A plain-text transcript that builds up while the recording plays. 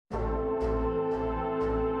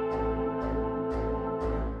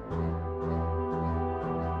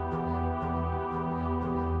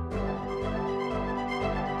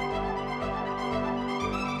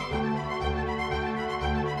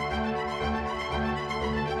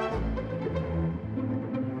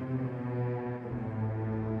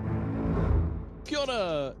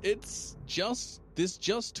there's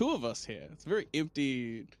just two of us here. It's a very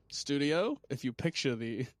empty studio, if you picture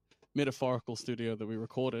the metaphorical studio that we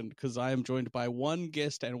record in, because I am joined by one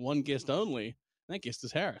guest and one guest only. That guest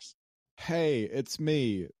is Harris. Hey, it's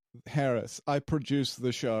me, Harris. I produce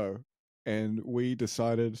the show, and we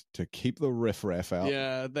decided to keep the riffraff out.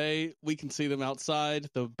 Yeah, we can see them outside.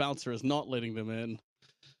 The bouncer is not letting them in.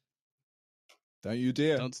 Don't you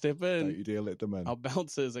dare. Don't step in. Don't you dare let them in. Our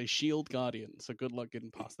bouncer is a shield guardian, so good luck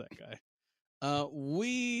getting past that guy.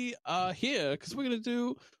 We are here because we're gonna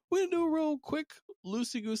do a real quick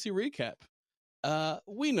loosey-goosey recap.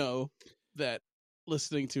 We know that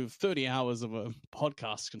listening to 30 hours of a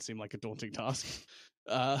podcast can seem like a daunting task.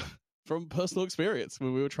 From personal experience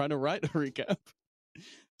when we were trying to write a recap.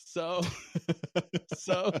 So it's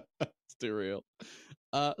too real.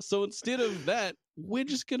 So instead of that, we're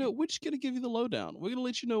just gonna give you the lowdown. We're gonna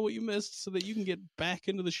let you know what you missed so that you can get back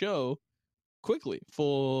into the show quickly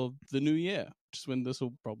for the new year, which is when this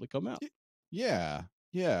will probably come out. Yeah.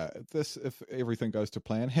 If everything goes to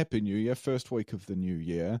plan, Happy New Year, first week of the new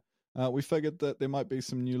year. We figured that there might be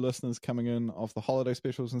some new listeners coming in off the holiday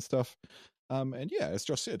specials and stuff. And yeah, as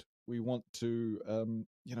Josh said, we want to,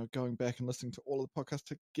 going back and listening to all of the podcasts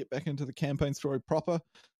to get back into the campaign story proper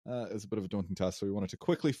is a bit of a daunting task. So we wanted to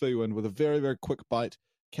quickly fill you in with a very, very quick bite,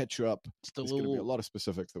 catch you up. There's going to be a lot of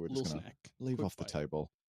specifics that we're just going to leave off the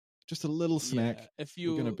table. Just a little snack. Yeah, if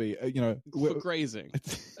you're going to be, for grazing,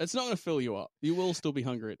 it's not going to fill you up. You will still be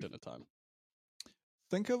hungry at dinner time.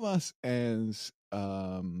 Think of us as,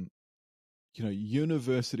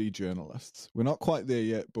 university journalists. We're not quite there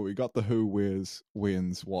yet, but we got the who, where's,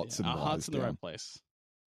 when's, what's, and our why's heart's in the down. right place.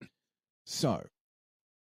 So,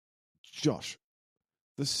 Josh,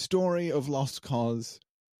 the story of Lost Cause.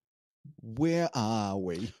 Where are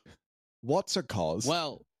we? What's a cause?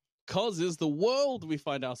 Well, cause is the world we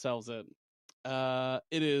find ourselves in.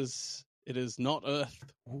 It is not Earth.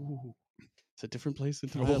 Ooh. It's a different place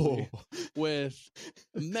entirely. With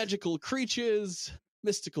magical creatures,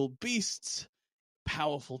 mystical beasts,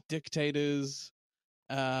 powerful dictators,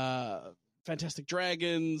 fantastic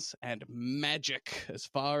dragons, and magic as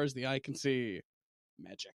far as the eye can see.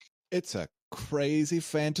 Magic. It's a crazy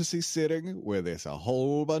fantasy setting where there's a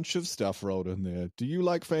whole bunch of stuff rolled in there. Do you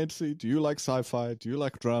like fantasy? Do you like sci-fi? Do you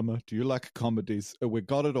like drama? Do you like comedies? We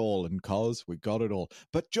got it all in Cause. We got it all.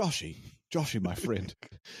 But Joshy, my friend,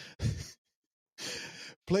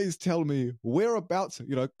 please tell me whereabouts,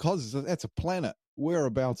 Cause, that's a planet.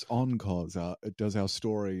 Whereabouts on Cause does our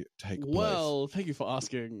story take place? Well, thank you for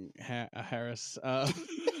asking, Harris.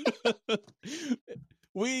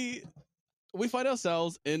 We find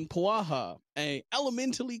ourselves in Puaha, a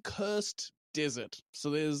elementally cursed desert. So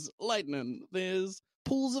there's lightning, there's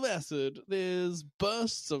pools of acid, there's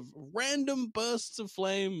random bursts of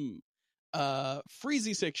flame,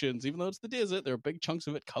 freezy sections. Even though it's the desert, there are big chunks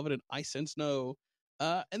of it covered in ice and snow.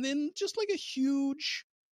 And then just like a huge,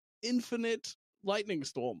 infinite lightning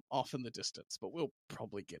storm off in the distance. But we'll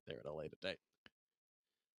probably get there at a later date.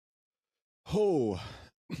 Oh,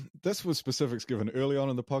 this was specifics given early on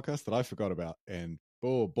in the podcast that I forgot about. And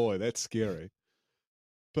oh boy, that's scary.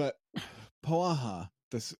 But Puaha,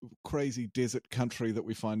 this crazy desert country that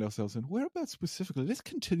we find ourselves in, whereabouts specifically? Let's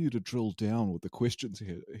continue to drill down with the questions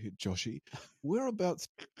here Joshy. Whereabouts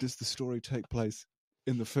does the story take place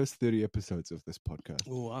in the first 30 episodes of this podcast?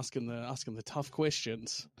 Oh, asking the tough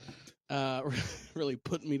questions. Really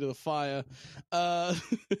putting me to the fire.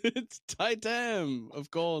 It's Titan, of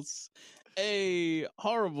course. A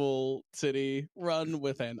horrible city run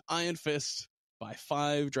with an iron fist by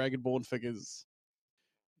 5 dragonborn figures.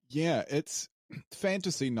 Yeah, it's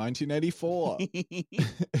fantasy 1984.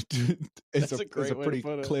 It's a pretty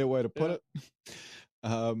clear way to put it.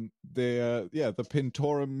 They're the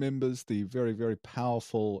Pentorum members, the very, very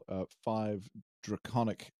powerful 5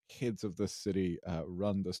 draconic heads of this city,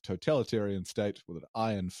 run this totalitarian state with an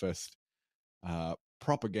iron fist.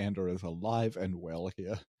 Propaganda is alive and well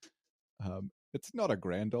here. It's not a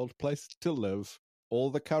grand old place to live. All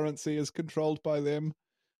the currency is controlled by them,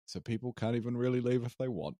 so people can't even really leave if they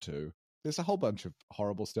want to. There's a whole bunch of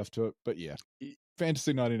horrible stuff to it, but yeah,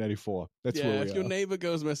 fantasy 1984. That's where we are. If your neighbor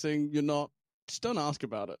goes missing, just don't ask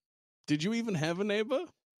about it. Did you even have a neighbor?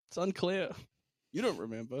 It's unclear. You don't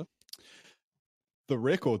remember. The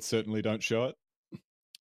records certainly don't show it.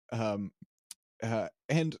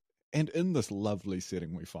 And in this lovely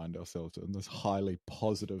setting we find ourselves in, this highly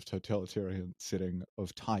positive totalitarian setting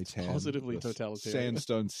of Titan. Positively totalitarian.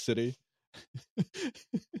 Sandstone City.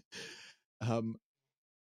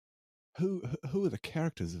 Who are the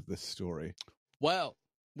characters of this story? Well,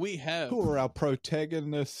 we have... Who are our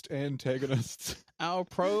protagonist, antagonists? Our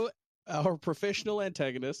Our professional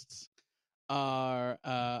antagonists are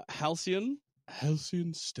Halcyon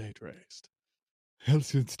State Raised.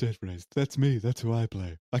 Halcyon State Raised. That's me. That's who I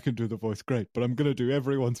play. I can do the voice great, but I'm going to do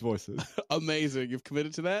everyone's voices. Amazing. You've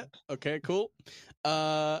committed to that? Okay, cool.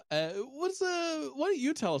 Why don't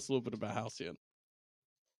you tell us a little bit about Halcyon?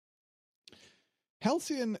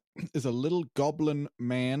 Halcyon is a little goblin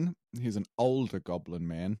man. He's an older goblin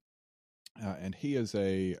man. And he is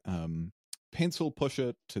a pencil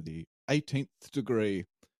pusher to the 18th degree,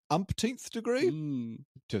 umpteenth degree,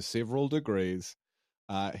 to several degrees.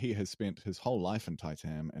 He has spent his whole life in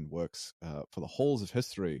Titan and works for the Halls of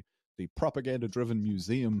History, the propaganda-driven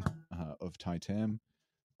museum of Titan.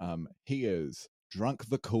 He is drunk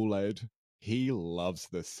the Kool-Aid. He loves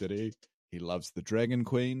this city. He loves the Dragon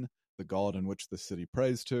Queen, the god in which the city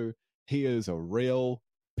prays to. He is a real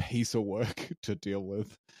piece of work to deal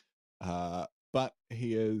with. But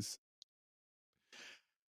he's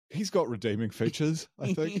got redeeming features,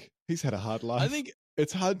 I think. He's had a hard life. I think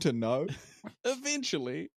it's hard to know.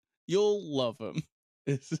 Eventually, you'll love him.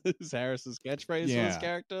 Is Harris's catchphrase for his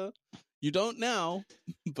character. You don't now,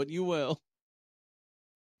 but you will.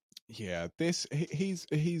 Yeah,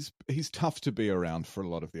 he's tough to be around for a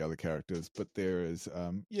lot of the other characters, but there is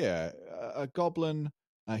a goblin.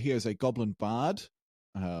 He is a goblin bard.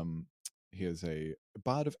 He is a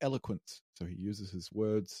bard of eloquence, so he uses his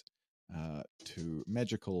words to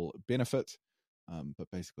magical benefit. But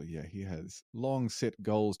basically, he has long set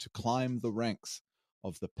goals to climb the ranks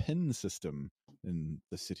of the pin system in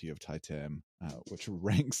the city of Titan, which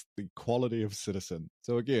ranks the quality of citizen.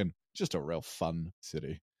 So again, just a real fun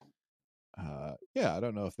city. I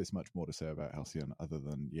don't know if there's much more to say about Halcyon other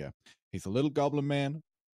than, he's a little goblin man,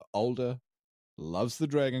 older, loves the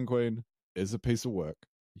Dragon Queen, is a piece of work.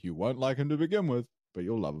 You won't like him to begin with, but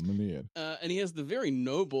you'll love him in the end. And he has the very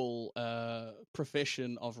noble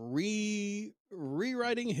profession of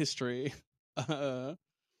rewriting history.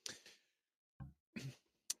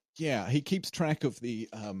 He keeps track of the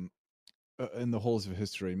in the halls of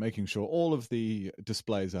history, making sure all of the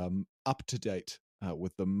displays are up to date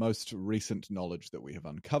with the most recent knowledge that we have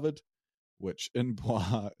uncovered, which in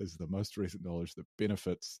Bois is the most recent knowledge that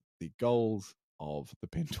benefits the goals of the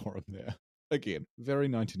Pentorum there. Again, very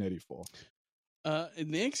 1984.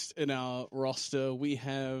 Next in our roster, we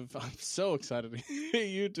have, I'm so excited to hear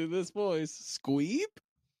you do this voice, Squeeb?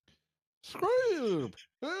 Squeeb!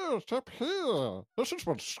 Yes, up here. This is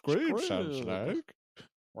what Squeeb sounds like.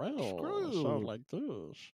 Well, sound like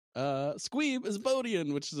this. Squeeb is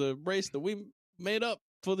Bodian, which is a race that we made up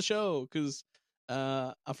for the show, because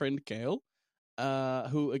our friend Gale,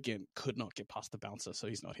 who, again, could not get past the bouncer, so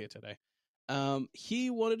he's not here today, he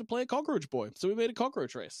wanted to play a cockroach boy, so we made a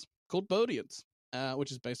cockroach race called Bodians,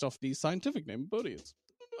 which is based off the scientific name Bodians.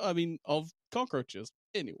 I mean, of cockroaches.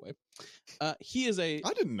 Anyway, he is a...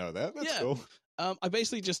 I didn't know that. That's cool. I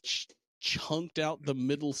basically just chunked out the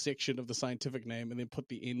middle section of the scientific name and then put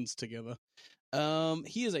the ends together.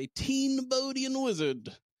 He is a teen Bodian wizard.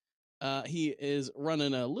 He is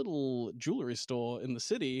running a little jewelry store in the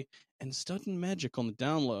city and studying magic on the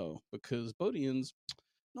down low because Bodians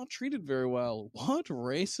not treated very well. What?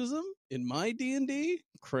 Racism? In my D&D?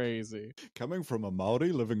 Crazy. Coming from a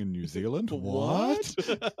Maori living in New Zealand? What?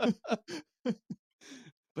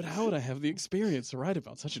 But how would I have the experience to write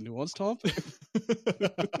about such a nuanced topic?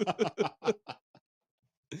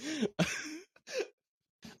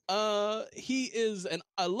 He is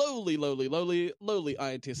a lowly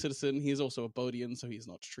INT citizen. He is also a Bodian, so he's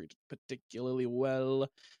not treated particularly well.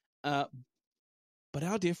 But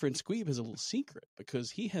our dear friend Squeeb has a little secret because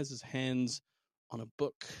he has his hands on a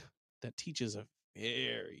book that teaches a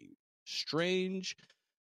very strange,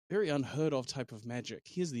 very unheard of type of magic.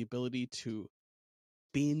 He has the ability to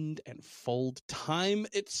bend and fold time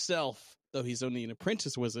itself, though he's only an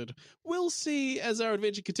apprentice wizard. We'll see as our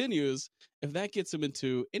adventure continues if that gets him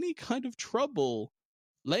into any kind of trouble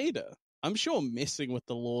later. I'm sure messing with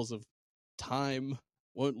the laws of time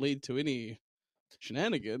won't lead to any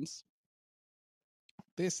shenanigans.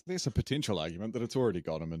 There's a potential argument that it's already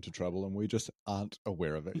got him into trouble and we just aren't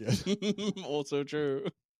aware of it yet. Also true.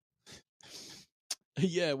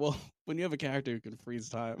 Yeah, well, when you have a character who can freeze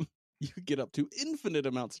time, you get up to infinite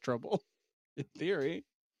amounts of trouble, in theory.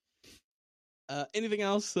 Anything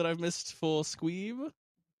else that I've missed for Squeeb?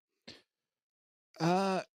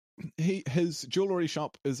 His jewelry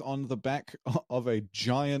shop is on the back of a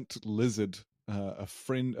giant lizard, a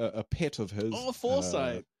pet of his. Oh,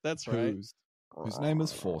 Foresight. That's right. Whose name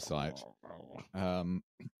is Foresight.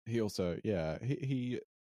 He also, he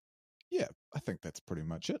I think that's pretty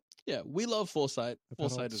much it. Yeah, we love Foresight.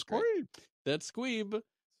 Foresight is great. That's Squeeb.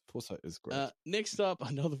 Foresight is great. Next up,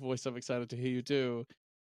 another voice I'm excited to hear you do.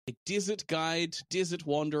 A desert guide, desert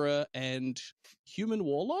wanderer, and human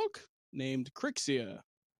warlock named Crixia.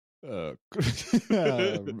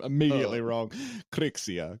 Immediately wrong.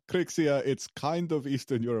 Crixia. Crixia, it's kind of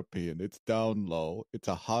Eastern European. It's down low. It's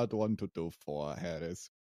a hard one to do for Harris.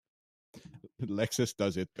 Lexus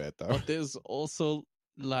does it better. But there's also,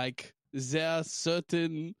 like, there are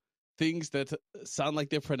certain things that sound like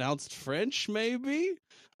they're pronounced French, maybe?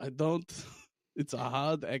 I don't... It's a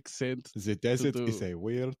hard accent. The desert is a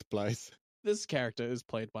weird place. This character is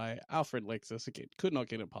played by our friend Lexus. Again, could not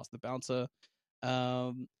get it past the bouncer.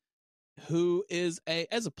 Who is,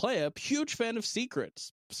 as a player, huge fan of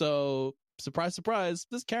secrets. So, surprise, surprise,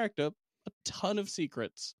 this character, a ton of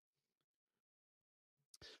secrets.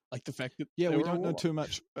 Like the fact that... Yeah, we don't know too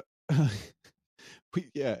much...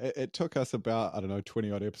 It took us about,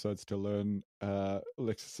 20-odd episodes to learn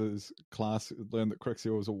Lexus's class, learn that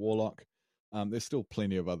Crixia was a warlock. There's still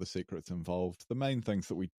plenty of other secrets involved. The main things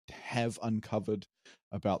that we have uncovered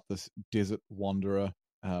about this desert wanderer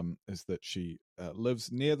is that she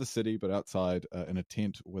lives near the city, but outside in a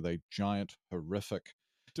tent with a giant, horrific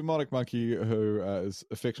demonic monkey who is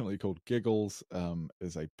affectionately called Giggles,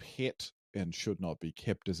 is a pet and should not be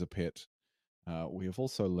kept as a pet. We have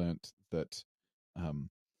also learnt that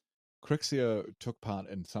Crixia took part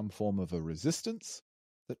in some form of a resistance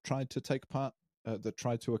that tried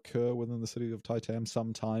to occur within the city of Titan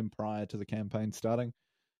sometime prior to the campaign starting.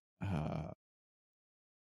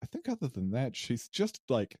 I think other than that, she just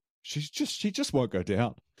won't go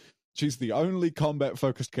down. She's the only combat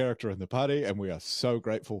focused character in the party, and we are so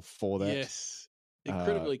grateful for that. Yes,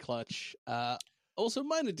 incredibly clutch. Also,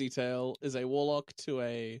 minor detail is a warlock to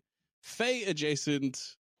a Fey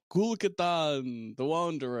adjacent Kulkatan, the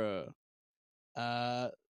Wanderer.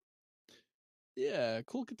 Yeah,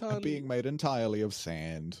 Kulkatan being made entirely of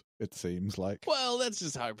sand, it seems like. Well, that's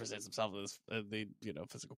just how he presents himself in the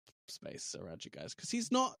physical space around you guys, because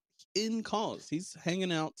he's not in Cos. He's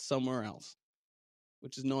hanging out somewhere else,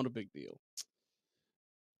 which is not a big deal.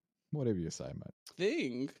 Whatever you say,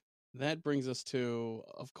 mate. That brings us to,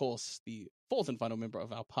 of course, the fourth and final member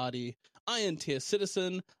of our party, Iron Tier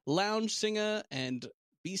Citizen, Lounge Singer, and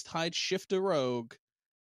Beast Hide Shifter Rogue.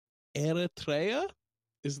 Eritrea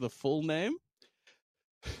is the full name.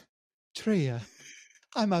 Tria,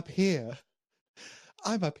 I'm up here.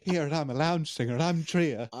 And I'm a lounge singer, and I'm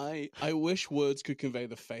Tria. I wish words could convey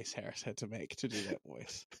the face Harris had to make to do that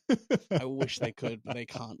voice. I wish they could, but they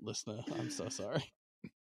can't, listener. I'm so sorry.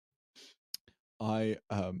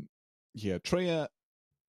 Tria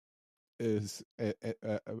is... did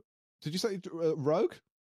you say rogue?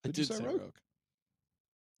 I did say rogue.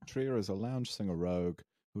 Tria is a lounge singer rogue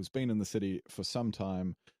who's been in the city for some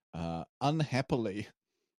time, unhappily,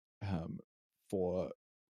 for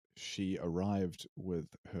she arrived with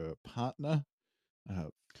her partner,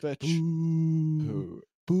 Fitch,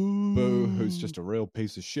 who's just a real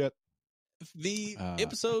piece of shit. The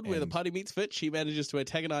episode where the party meets Fitch, he manages to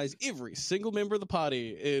antagonize every single member of the party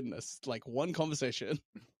in one conversation.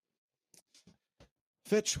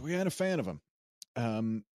 Fitch, we ain't a fan of him.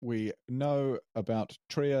 We know about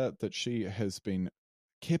Tria that she has been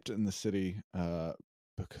kept in the city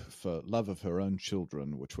for love of her own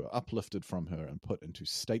children, which were uplifted from her and put into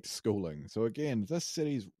state schooling. So again, this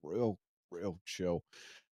city's real chill.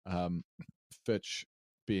 Fitch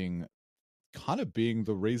being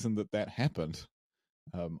the reason that happened,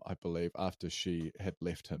 I believe, after she had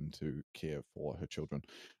left him to care for her children.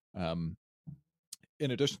 In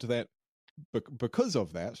addition to that, because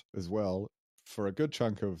of that as well, for a good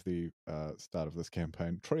chunk of the start of this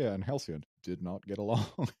campaign, Tria and Halcyon did not get along.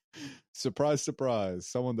 Surprise, surprise.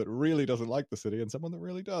 Someone that really doesn't like the city and someone that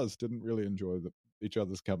really does didn't really enjoy each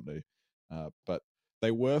other's company. But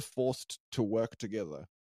they were forced to work together.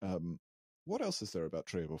 What else is there about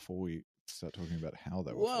Tria before we start talking about how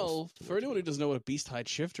they were forced to work for anyone who together? doesn't know what a Beast Hide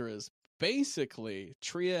Shifter is, basically,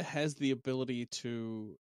 Tria has the ability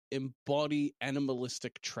to embody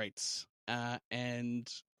animalistic traits. And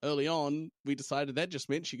early on, we decided that just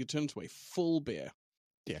meant she could turn into a full bear.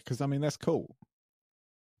 Yeah, because, that's cool.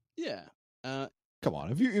 Yeah. Come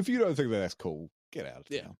on, if you don't think that's cool, get out of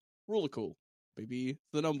town. Yeah, rule of cool. Maybe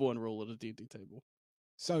the number one rule at a D&D table.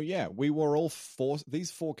 So yeah, we were all forced.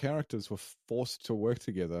 These four characters were forced to work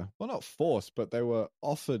together. Well, not forced, but they were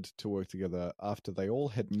offered to work together after they all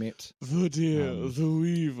had met the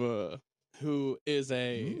Weaver, who is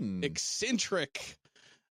a eccentric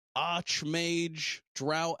archmage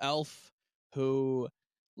drow elf who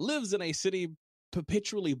lives in a city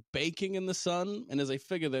perpetually baking in the sun, and as a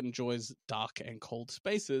figure that enjoys dark and cold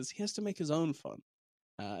spaces, he has to make his own fun.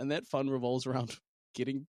 And that fun revolves around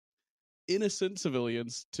getting innocent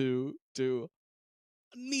civilians to do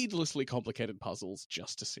needlessly complicated puzzles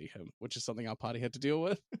just to see him, which is something our party had to deal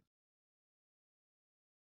with.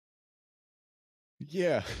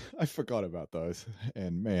 Yeah, I forgot about those.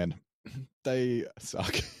 And man, they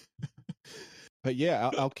suck. But yeah,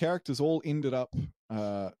 our characters all ended up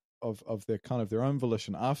of their kind of their own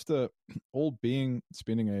volition after all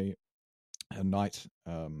spending a night,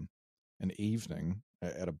 an evening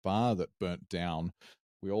at a bar that burnt down.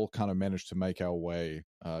 We all kind of managed to make our way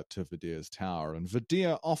to Vidir's tower, and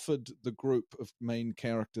Vidir offered the group of main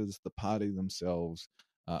characters, the party themselves,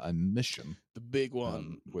 a mission, the big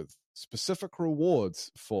one, with specific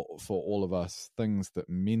rewards for all of us, things that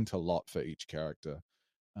meant a lot for each character.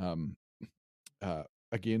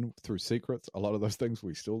 Again, through secrets, a lot of those things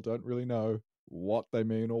we still don't really know what they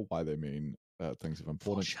mean or why they mean. Things of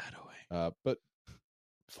importance, but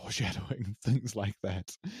foreshadowing, things like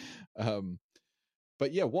that.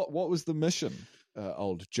 But yeah, what was the mission,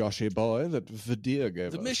 old Joshy boy, that Vidir gave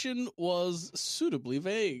us? The mission was suitably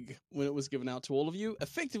vague when it was given out to all of you.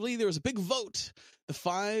 Effectively, there was a big vote. The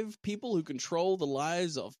 5 people who control the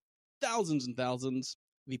lives of thousands and thousands,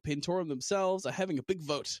 the Pentorum themselves, are having a big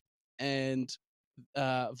vote. And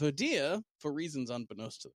Vidir, for reasons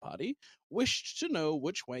unbeknownst to the party, wished to know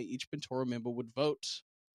which way each Pentorum member would vote.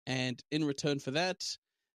 And in return for that,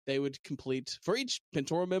 they would complete, for each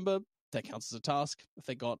Pentorum member, that counts as a task. If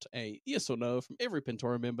they got a yes or no from every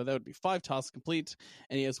Pentorum member, that would be 5 tasks complete.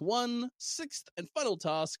 And he has one 6th and final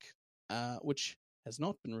task, which has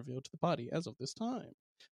not been revealed to the party as of this time.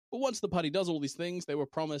 But once the party does all these things, they were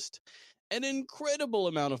promised an incredible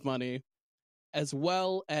amount of money, as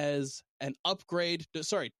well as an upgrade,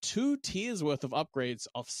 2 tiers worth of upgrades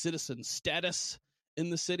of citizen status in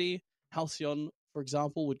the city. Halcyon, for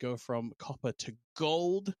example, would go from copper to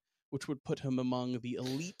gold, which would put him among the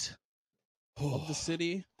elite of the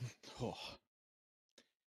city.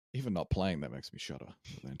 Even not playing that makes me shudder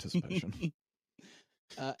with anticipation.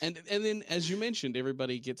 And then, as you mentioned,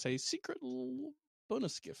 everybody gets a secret little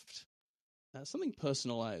bonus gift, something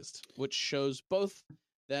personalized, which shows both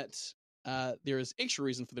that there is extra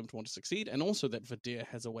reason for them to want to succeed, and also that Vidir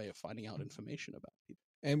has a way of finding out information about people.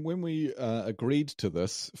 And when we agreed to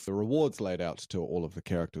this, the rewards laid out to all of the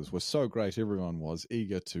characters were so great, everyone was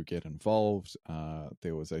eager to get involved.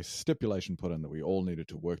 There was a stipulation put in that we all needed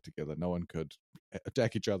to work together. No one could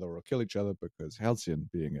attack each other or kill each other, because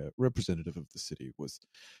Halcyon, being a representative of the city,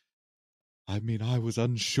 I was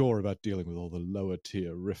unsure about dealing with all the lower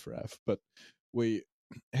tier riffraff, but we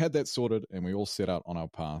had that sorted and we all set out on our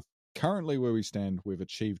path. Currently, where we stand, we've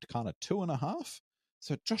achieved kind of 2.5.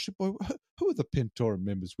 So, Joshua boy, who are the Pentorum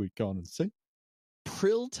members we've gone and see?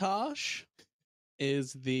 Priltash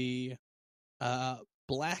is the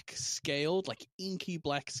black-scaled, like inky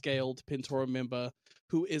black-scaled Pentorum member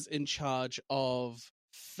who is in charge of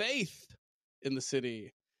faith in the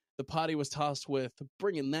city. The party was tasked with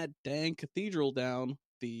bringing that dang cathedral down,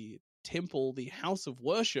 the temple, the house of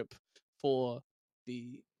worship for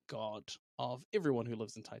the god of everyone who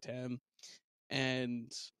lives in Titan.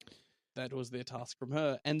 And that was their task from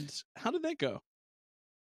her. And how did that go?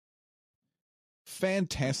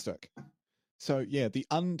 Fantastic. So, yeah, the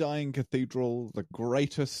Undying Cathedral, the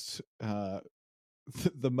greatest, the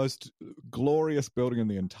most glorious building in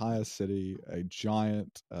the entire city, a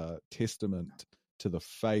giant testament to the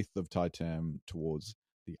faith of Titan towards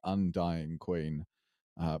the Undying Queen.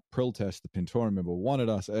 Priltash, the Pentorum member, wanted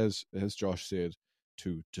us, as Josh said,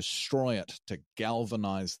 to destroy it, to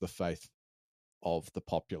galvanize the faith of the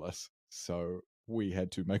populace. So we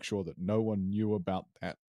had to make sure that no one knew about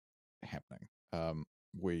that happening.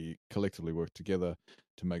 We collectively worked together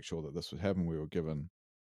to make sure that this would happen. We were given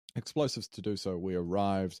explosives to do so. We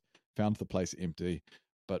arrived, found the place empty,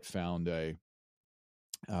 but found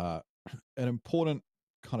an important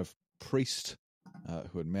kind of priest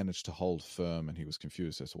who had managed to hold firm, and he was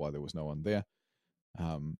confused as to why there was no one there.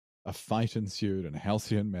 A fight ensued, and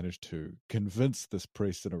Halcyon managed to convince this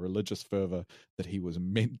priest in a religious fervor that he was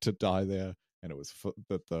meant to die there, and it was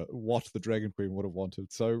what the Dragon Queen would have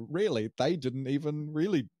wanted. So really, they didn't even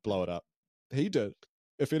really blow it up. He did.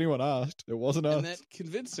 If anyone asked, it wasn't us. And that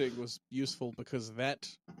convincing was useful because that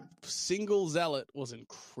single zealot was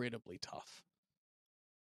incredibly tough.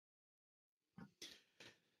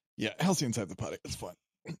 Yeah, Halcyon saved the party. It's fine.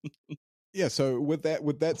 Yeah, so with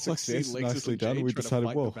that success nicely done, we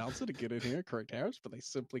decided, well, the bouncer to get in here, correct Harris, but they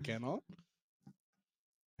simply cannot.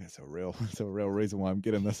 That's a real reason why I'm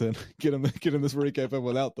getting this in, getting this recap in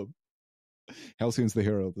without them. Halcyon's the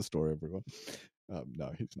hero of the story, everyone.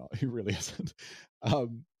 No, he's not. He really isn't.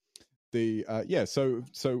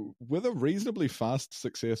 So with a reasonably fast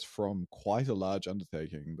success from quite a large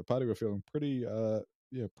undertaking, the party were feeling pretty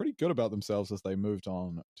good about themselves as they moved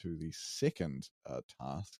on to the second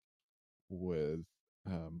task with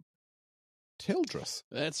Teldris,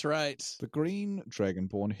 That's right. the Green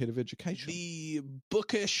Dragonborn head of education. The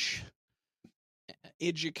bookish,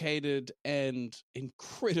 educated, and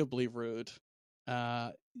incredibly rude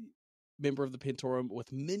member of the Pentorum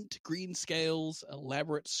with mint green scales,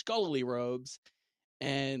 elaborate scholarly robes,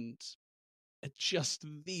 and just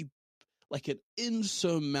an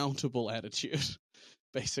insurmountable attitude,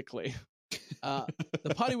 basically.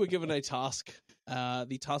 The party were given a task.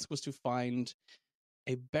 The task was to find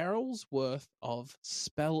a barrel's worth of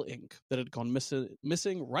spell ink that had gone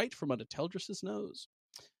missing right from under Teldris's nose.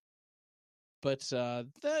 But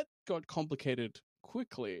that got complicated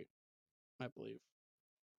quickly, I believe.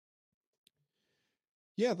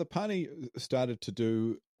 Yeah, the party started to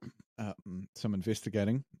do some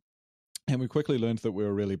investigating, and we quickly learned that we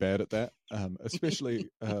were really bad at that, especially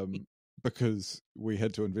because we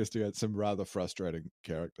had to investigate some rather frustrating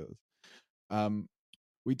characters.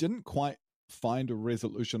 We didn't quite find a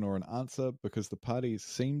resolution or an answer because the party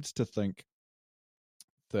seemed to think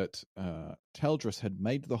that Teldris had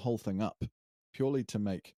made the whole thing up purely to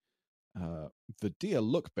make the deer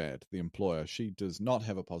look bad, the employer. She does not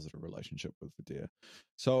have a positive relationship with the deer.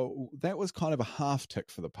 So that was kind of a half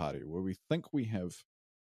tick for the party, where we think we have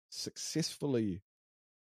successfully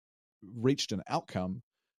reached an outcome,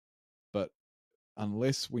 but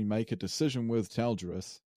unless we make a decision with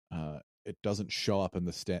Teldris, it doesn't show up in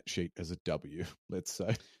the stat sheet as a W, let's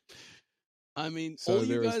say. I mean, so all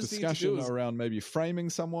there you is guys discussion need to do is around maybe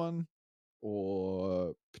framing someone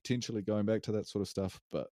or potentially going back to that sort of stuff.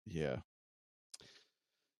 But yeah,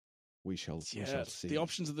 we shall see. The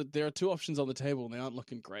options there are two options on the table, and they aren't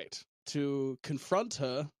looking great. To confront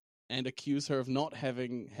her and accuse her of not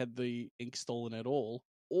having had the ink stolen at all,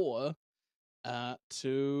 or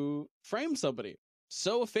to frame somebody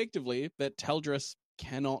so effectively that Teldris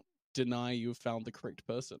cannot deny you've found the correct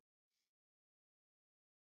person.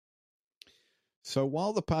 So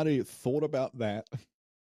while the party thought about that,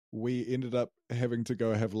 we ended up having to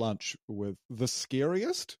go have lunch with the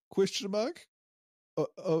scariest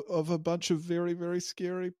of a bunch of very, very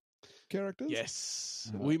scary characters. Yes.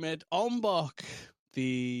 We met Ombok,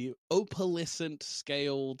 the opalescent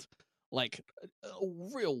scaled, a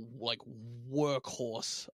real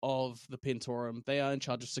workhorse of the Pentorum. They are in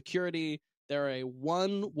charge of security. They're a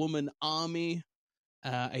one-woman army,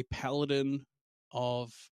 a paladin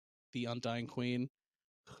of the Undying Queen,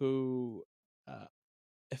 who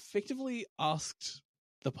effectively asked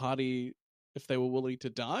the party if they were willing to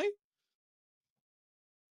die.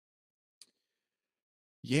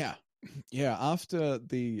 Yeah. After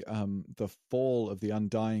the fall of the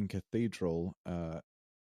Undying Cathedral,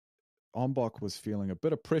 Ombok was feeling a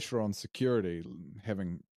bit of pressure on security,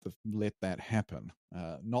 having let that happen,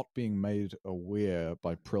 not being made aware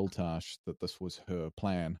by Priltash that this was her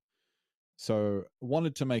plan. So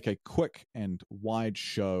wanted to make a quick and wide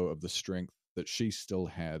show of the strength that she still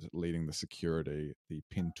had leading the security, the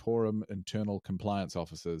Pentorum internal compliance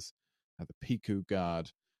officers, the Piku Guard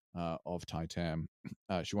of Titam.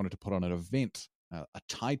 She wanted to put on an event, a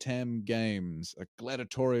Titam Games, a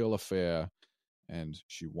gladiatorial affair, and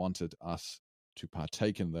she wanted us to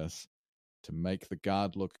partake in this to make the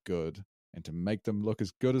guard look good, and to make them look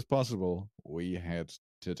as good as possible, we had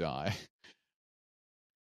to die.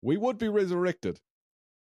 We would be resurrected,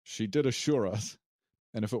 she did assure us,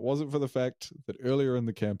 and if it wasn't for the fact that earlier in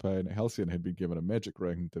the campaign, Halcyon had been given a magic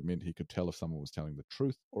ring that meant he could tell if someone was telling the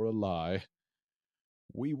truth or a lie,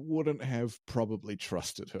 we wouldn't have probably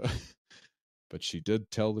trusted her. But she did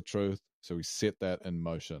tell the truth, so we set that in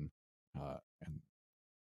motion.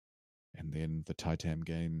 And then the Titam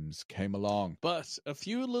Games came along. But a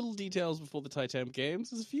few little details before the Titam Games,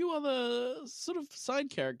 there's a few other sort of side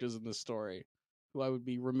characters in this story who I would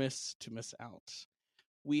be remiss to miss out.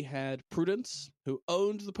 We had Prudence, who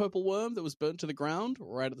owned the purple worm that was burnt to the ground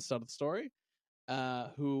right at the start of the story,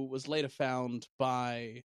 who was later found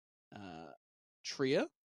by Tria,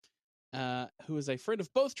 who is a friend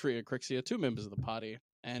of both Tria and Crixia, two members of the party,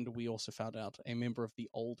 and we also found out a member of the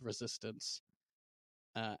old resistance,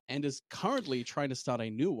 and is currently trying to start a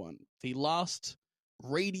new one. The last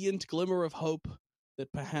radiant glimmer of hope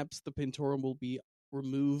that perhaps the Pentorum will be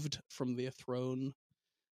removed from their throne.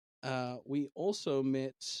 We also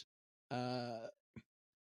met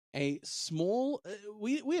a small...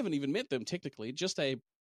 we haven't even met them, technically, just a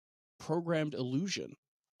programmed illusion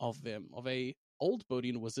of them, of a old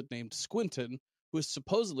Bodian wizard named Squinton, who is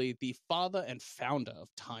supposedly the father and founder of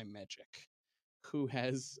time magic, who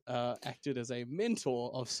has acted as a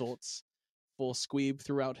mentor of sorts for Squeeb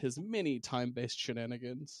throughout his many time-based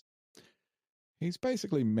shenanigans. He's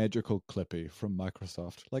basically Magical Clippy from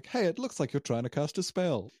Microsoft. Like, hey, it looks like you're trying to cast a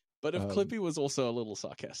spell. But if Clippy was also a little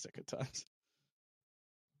sarcastic at times.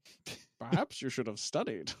 Perhaps you should have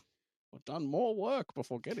studied or done more work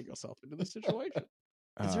before getting yourself into this situation.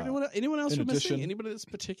 Is there anyone else you're missing? Anybody that's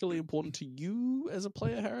particularly important to you as a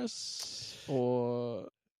player, Harris? Or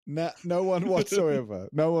no one whatsoever.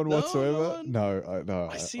 No one whatsoever. No.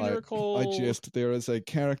 I seem to recall. I jest. There is a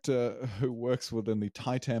character who works within the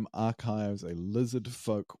Titam archives, a lizard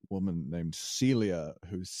folk woman named Celia,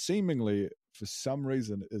 who seemingly, for some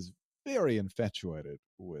reason, is very infatuated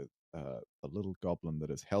with a little goblin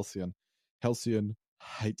that is Halcyon. Halcyon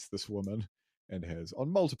hates this woman and has on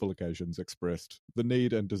multiple occasions expressed the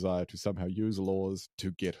need and desire to somehow use laws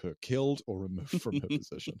to get her killed or removed from her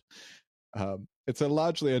position. It's a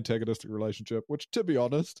largely antagonistic relationship, which, to be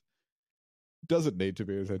honest, doesn't need to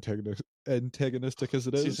be as antagonistic as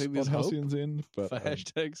it is on Halcyon's end. But for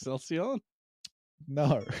hashtag Celcion?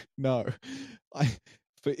 No.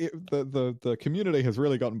 The community has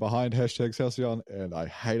really gotten behind hashtag Celcion, and I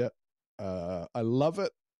hate it. I love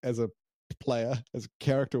it as a player, as a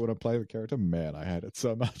character when I play the character. Man, I hate it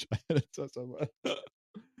so much. I hate it so much.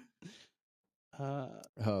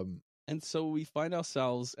 And so we find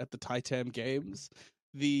ourselves at the Titam Games.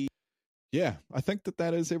 Yeah, I think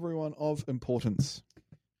that is everyone of importance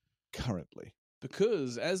currently.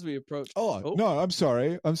 Because as we approach... Oh, no, I'm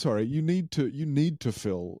sorry. You need to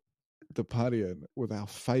fill the party in with our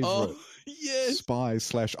favorite spy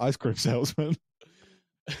 / ice cream salesman.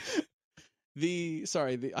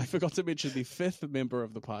 I forgot to mention the fifth member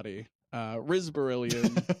of the party, Riz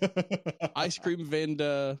Beryllian, ice cream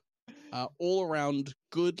vendor, all-around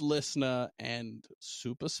good listener and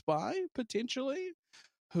super spy, potentially,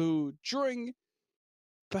 who during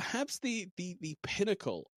perhaps the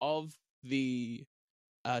pinnacle of the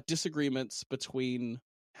disagreements between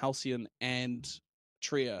Halcyon and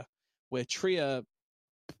Tria, where Tria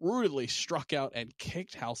brutally struck out and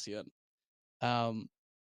kicked Halcyon,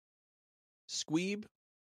 Squeeb,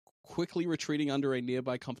 quickly retreating under a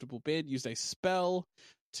nearby comfortable bed, used a spell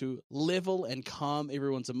to level and calm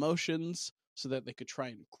everyone's emotions so that they could try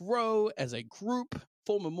and grow as a group,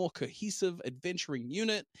 form a more cohesive adventuring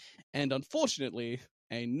unit, and unfortunately,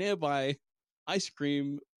 a nearby ice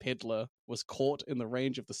cream peddler was caught in the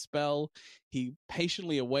range of the spell. He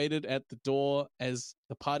patiently awaited at the door as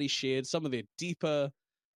the party shared some of their deeper,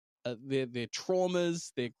 their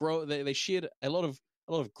traumas, they shared a lot of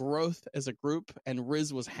growth as a group, and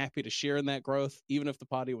Riz was happy to share in that growth, even if the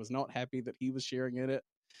party was not happy that he was sharing in it.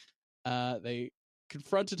 They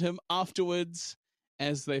confronted him afterwards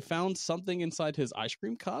as they found something inside his ice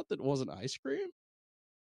cream cart that wasn't ice cream.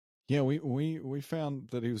 Yeah, we found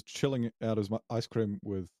that he was chilling out his ice cream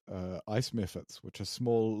with ice mephits, which are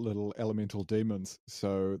small little elemental demons.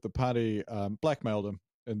 So the party blackmailed him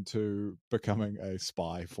into becoming a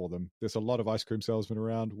spy for them. There's a lot of ice cream salesmen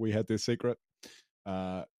around. We had their secret.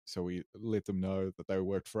 So we let them know that they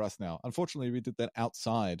worked for us now. Unfortunately, we did that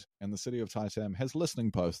outside, and the city of Titam has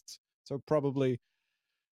listening posts. So probably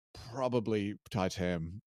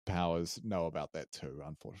Titam powers know about that too,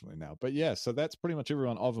 unfortunately now. But yeah, so that's pretty much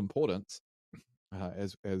everyone of importance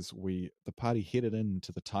as the party headed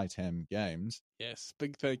into the Titam Games. Yes,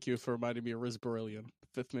 big thank you for reminding me of Riz Beryllian,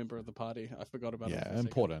 fifth member of the party. I forgot about him. Yeah,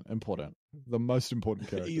 important. The most important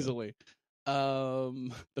character. Easily.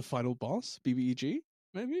 The final boss, BBEG,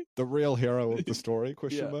 maybe? The real hero of the story,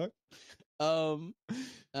 question mark.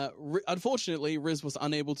 Unfortunately, Riz was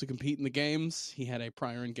unable to compete in the games. He had a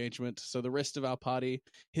prior engagement, so the rest of our party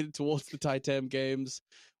headed towards the Titam Games,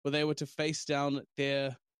 where they were to face down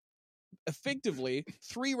their effectively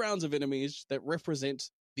 3 rounds of enemies that represent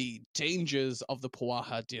the dangers of the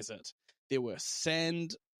Puaha Desert. There were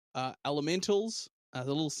sand elementals, the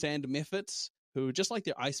little sand mephits, who, just like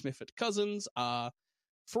their ice mephit cousins, are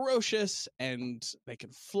ferocious and they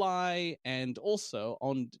can fly, and also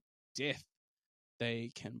on death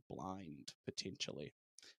they can blind potentially.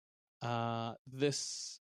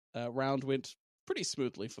 This round went pretty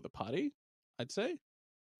smoothly for the party, I'd say.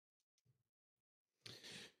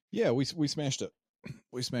 Yeah, we smashed it.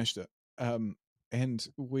 And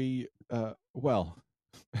we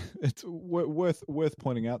it's worth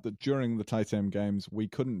pointing out that during the Titam Games we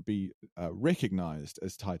couldn't be recognized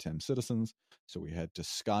as Titam citizens, so we had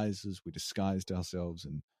disguises. We disguised ourselves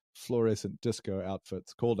in fluorescent disco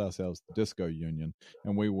outfits, called ourselves the Disco Union,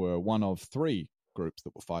 and we were one of 3 groups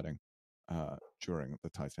that were fighting during the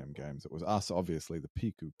Titam Games. It was us, obviously, the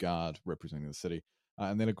Piku Guard representing the city,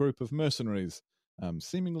 and then a group of mercenaries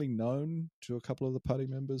seemingly known to a couple of the party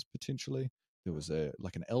members potentially. There was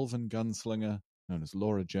an elven gunslinger known as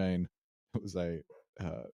Laura Jane. It was a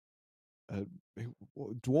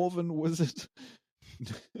dwarven wizard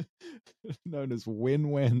known as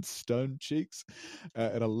Wenwan Stone Cheeks,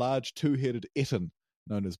 and a large two-headed Etten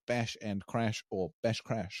known as Bash and Crash or Bash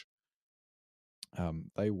Crash.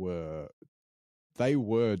 They were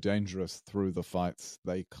dangerous through the fights.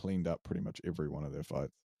 They cleaned up pretty much every one of their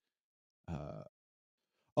fights.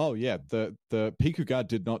 The Piku Guard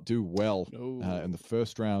did not do well in the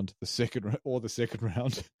first round, the second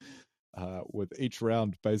round, with each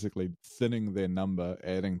round basically thinning their number,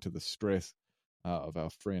 adding to the stress of our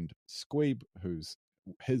friend Squeeb,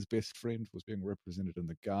 his best friend was being represented in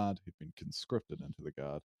the Guard, who'd been conscripted into the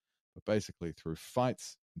Guard. But basically through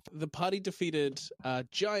fights, the party defeated a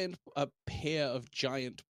pair of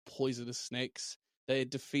giant poisonous snakes. They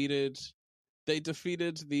defeated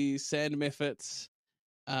the Sand Mephits,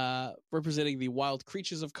 representing the wild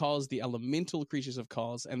creatures of Kos, the elemental creatures of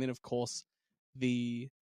Kos, and then of course the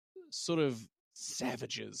sort of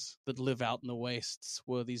savages that live out in the wastes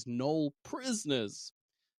were these Knoll prisoners.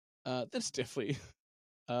 That's definitely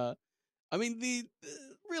the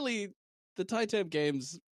Titan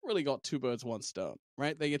games really got two birds, one stone,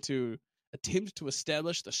 right? They get to attempt to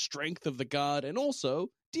establish the strength of the Guard and also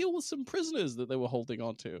deal with some prisoners that they were holding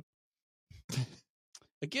on to.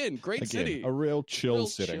 Again, city. A real chill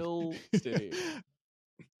setting.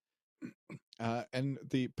 And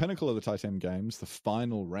the pinnacle of the Titan games, the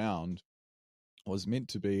final round, was meant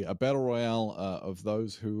to be a battle royale of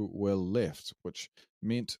those who were left, which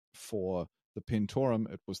meant for the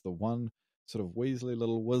Pentorum, it was the one sort of Weasley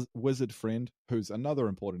little wizard friend, who's another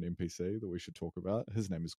important NPC that we should talk about. His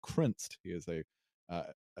name is Crinst. He is a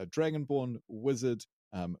dragonborn wizard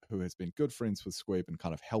who has been good friends with Squeeb and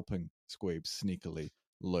kind of helping Squeeb sneakily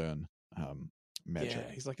learn magic.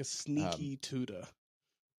 Yeah, he's like a sneaky tutor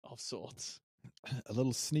of sorts. A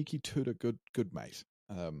little sneaky tutor, good mate,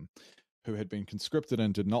 who had been conscripted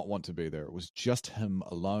and did not want to be there. It was just him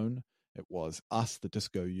alone. It was us, the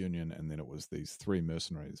Disco Union, and then it was these three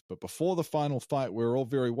mercenaries. But before the final fight, we were all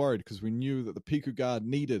very worried because we knew that the Piku Guard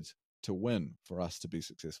needed to win for us to be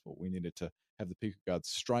successful. We needed to have the Piku Guard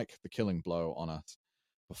strike the killing blow on us.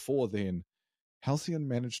 Before then, Halcyon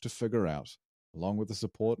managed to figure out, along with the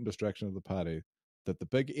support and distraction of the party, that the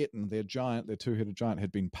big Etten, their two-headed giant,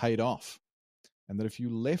 had been paid off, and that if you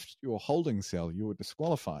left your holding cell, you were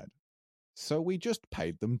disqualified. So we just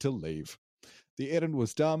paid them to leave. The Etten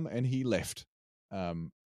was dumb, and he left,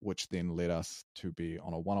 which then led us to be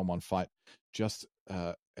on a one-on-one fight, just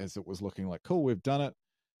as it was looking like, cool, we've done it.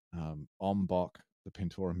 Ombok, the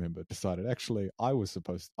Pentora member, decided, actually, I was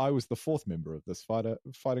the fourth member of this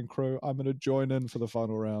fighting crew. I'm going to join in for the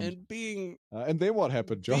final round. And then what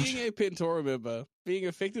happened, Josh? Being a Pentora member, being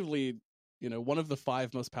effectively, one of the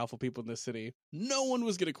five most powerful people in the city, no one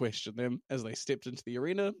was going to question them as they stepped into the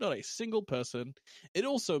arena. Not a single person. It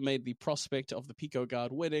also made the prospect of the Pico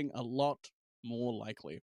Guard winning a lot more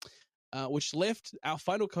likely, which left our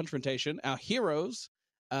final confrontation, our heroes,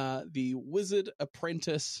 the wizard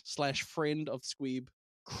apprentice / friend of Squeeb,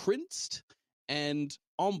 Crinst, and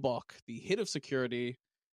Ombok, the head of security,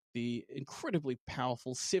 the incredibly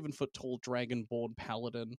powerful 7-foot-tall dragonborn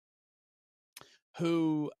paladin,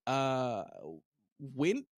 who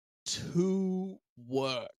went to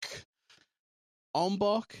work.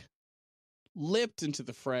 Ombok leapt into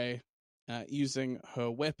the fray using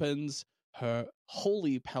her weapons, her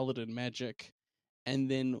holy paladin magic,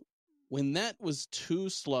 and then when that was too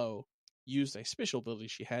slow, used a special ability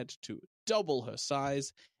she had to double her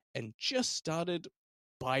size and just started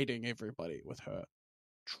biting everybody with her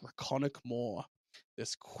draconic maw.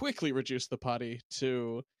 This quickly reduced the party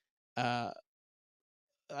to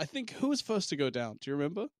I think, who was first to go down? Do you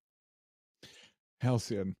remember?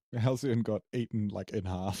 Halcyon. Halcyon got eaten in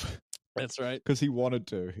half. That's right. Because he wanted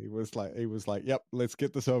to. He was like, yep, let's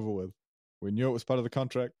get this over with. We knew it was part of the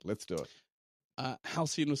contract. Let's do it.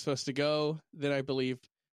 Halcyon was first to go. Then I believe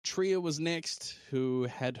Tria was next, who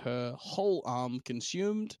had her whole arm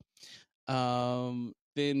consumed.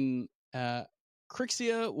 Then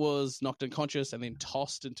Crixia was knocked unconscious and then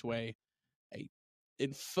tossed into a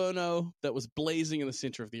inferno that was blazing in the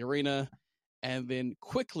center of the arena, and then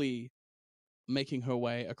quickly making her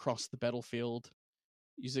way across the battlefield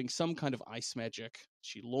using some kind of ice magic.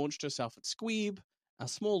 She launched herself at Squeeb, a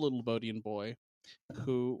small little Bodian boy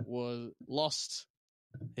who lost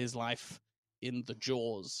his life in the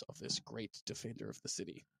jaws of this great defender of the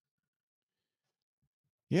city.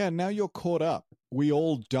 Yeah, now you're caught up. We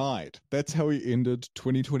all died. That's how we ended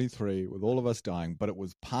 2023, with all of us dying, but it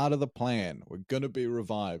was part of the plan. We're going to be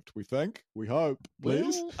revived, we think. We hope.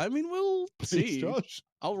 Please? We'll Please, see. Josh?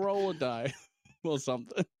 I'll roll a die or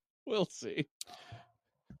something. We'll see.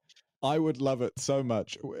 I would love it so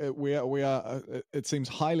much. We are. It seems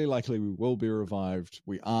highly likely we will be revived.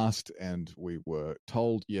 We asked and we were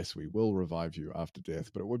told, yes, we will revive you after death.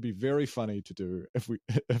 But it would be very funny to do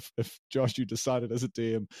if Josh, you decided as a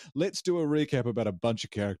DM, let's do a recap about a bunch of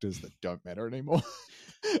characters that don't matter anymore.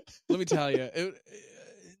 Let me tell you,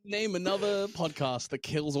 name another podcast that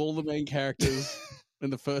kills all the main characters in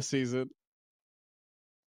the first season.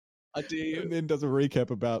 I dare you. And then does a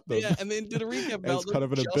recap about them. Yeah, and then did a recap about them kind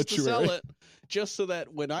of an just obituary. to sell it, just so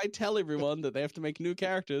that when I tell everyone that they have to make new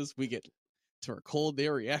characters, we get to record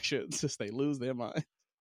their reactions as they lose their mind.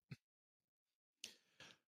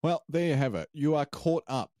 Well, there you have it. You are caught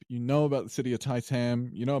up. You know about the city of Titan.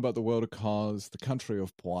 You know about the world of Kos, the country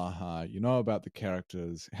of Puaha. You know about the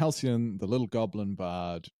characters. Halcyon, the little goblin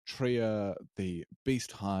bard. Tria, the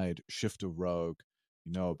beast hide shifter rogue.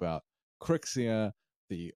 You know about Crixia,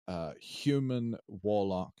 the human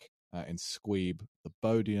warlock, and Squeeb, the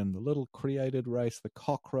Bodian, the little created race, the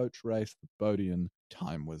cockroach race, the Bodian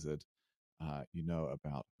time wizard. You know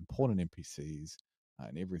about important NPCs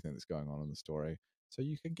and everything that's going on in the story. So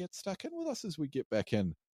you can get stuck in with us as we get back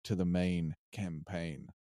in to the main campaign.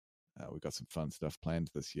 We've got some fun stuff planned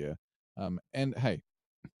this year. And hey,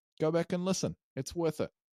 go back and listen. It's worth it.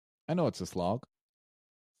 I know it's a slog.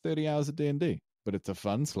 30 hours of D&D, but it's a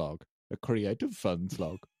fun slog. A creative fun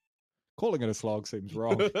slog. Calling it a slog seems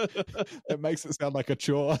wrong. It makes it sound like a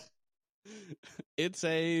chore. It's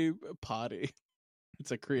a party.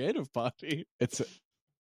 It's a creative party. It's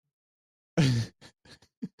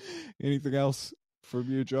anything else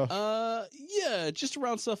from you, Josh? Yeah, just to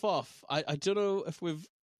round stuff off. I don't know if we've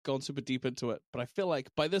gone super deep into it, but I feel like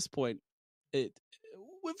by this point,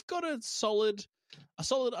 we've got a solid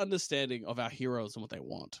understanding of our heroes and what they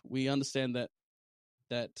want. We understand that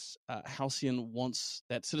Halcyon wants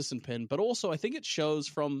that citizen pin, but also I think it shows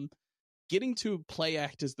from getting to play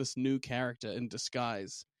act as this new character in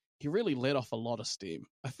disguise. He really let off a lot of steam.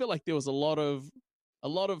 I feel like there was a lot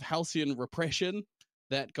of Halcyon repression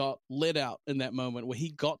that got let out in that moment where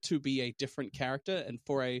he got to be a different character and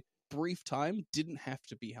for a brief time didn't have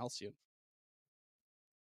to be Halcyon.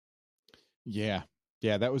 Yeah,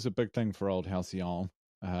 that was a big thing for old Halcyon.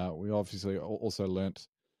 We obviously also learnt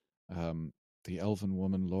the elven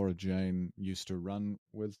woman Laura Jane used to run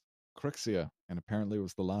with Crixia, and apparently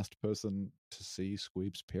was the last person to see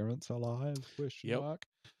Squeeb's parents alive. Mark.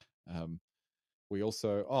 We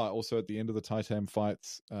also at the end of the Titan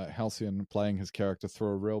fights, Halcyon playing his character threw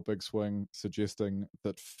a real big swing, suggesting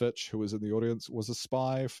that Fitch, who was in the audience, was a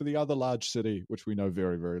spy for the other large city, which we know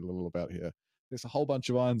very, very little about here. There's a whole bunch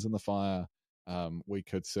of irons in the fire. We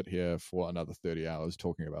could sit here for another 30 hours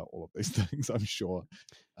talking about all of these things, I'm sure.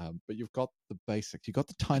 But you've got the basics. You've got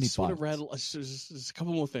the tiny bites. Sort of rattle. Just a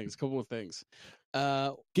couple more things. Squeeb.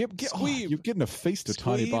 You're getting a feast of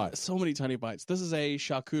tiny bites. So many tiny bites. This is a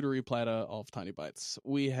charcuterie platter of tiny bites.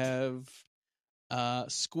 We have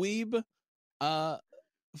Squeeb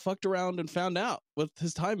fucked around and found out with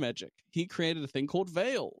his time magic. He created a thing called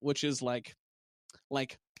Veil, which is like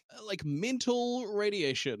mental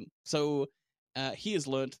radiation. So he has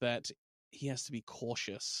learned that he has to be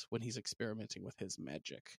cautious when he's experimenting with his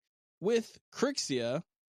magic. With Crixia,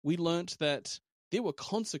 we learned that there were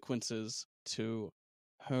consequences to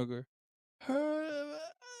her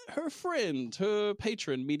friend, her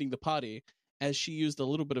patron, meeting the party, as she used a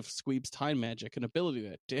little bit of Squeeb's time magic, an ability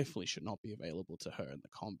that definitely should not be available to her in the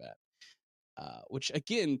combat. Which,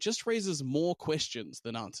 again, just raises more questions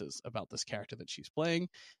than answers about this character that she's playing.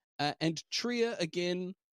 And Tria,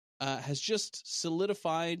 again, has just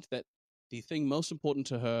solidified that the thing most important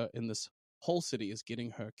to her in this whole city is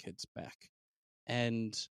getting her kids back.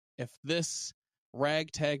 And if this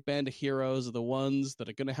ragtag band of heroes are the ones that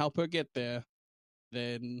are going to help her get there,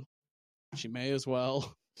 then she may as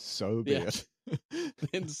well. So be it.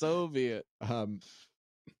 Then so be it.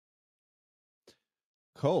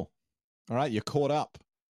 Cool. All right, you're caught up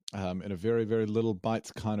in a very, very little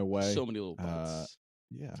bites kind of way. So many little bites.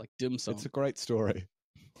 Yeah. It's like dim sum. It's a great story.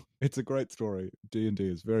 It's a great story. D&D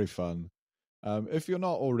is very fun. If you're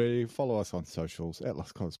not already, follow us on socials, at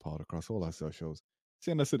Lost Cause Pod, across all our socials.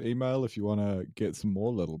 Send us an email if you want to get some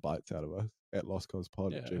more little bites out of us, at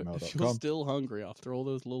lostcausepod@gmail.com. If you're still hungry after all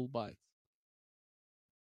those little bites.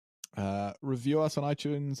 Review us on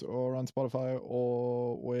iTunes or on Spotify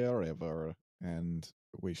or wherever. And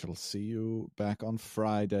we shall see you back on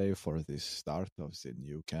Friday for the start of the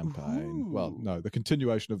new campaign. Ooh. Well, no, the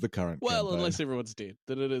continuation of the current campaign. Unless everyone's dead,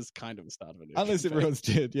 then it is kind of the start of a new Unless campaign. everyone's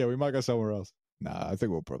dead. Yeah, we might go somewhere else. Nah, I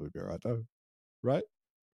think we'll probably be all right, though. Right?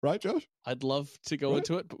 Right, Josh? I'd love to go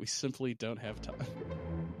into it, but we simply don't have time.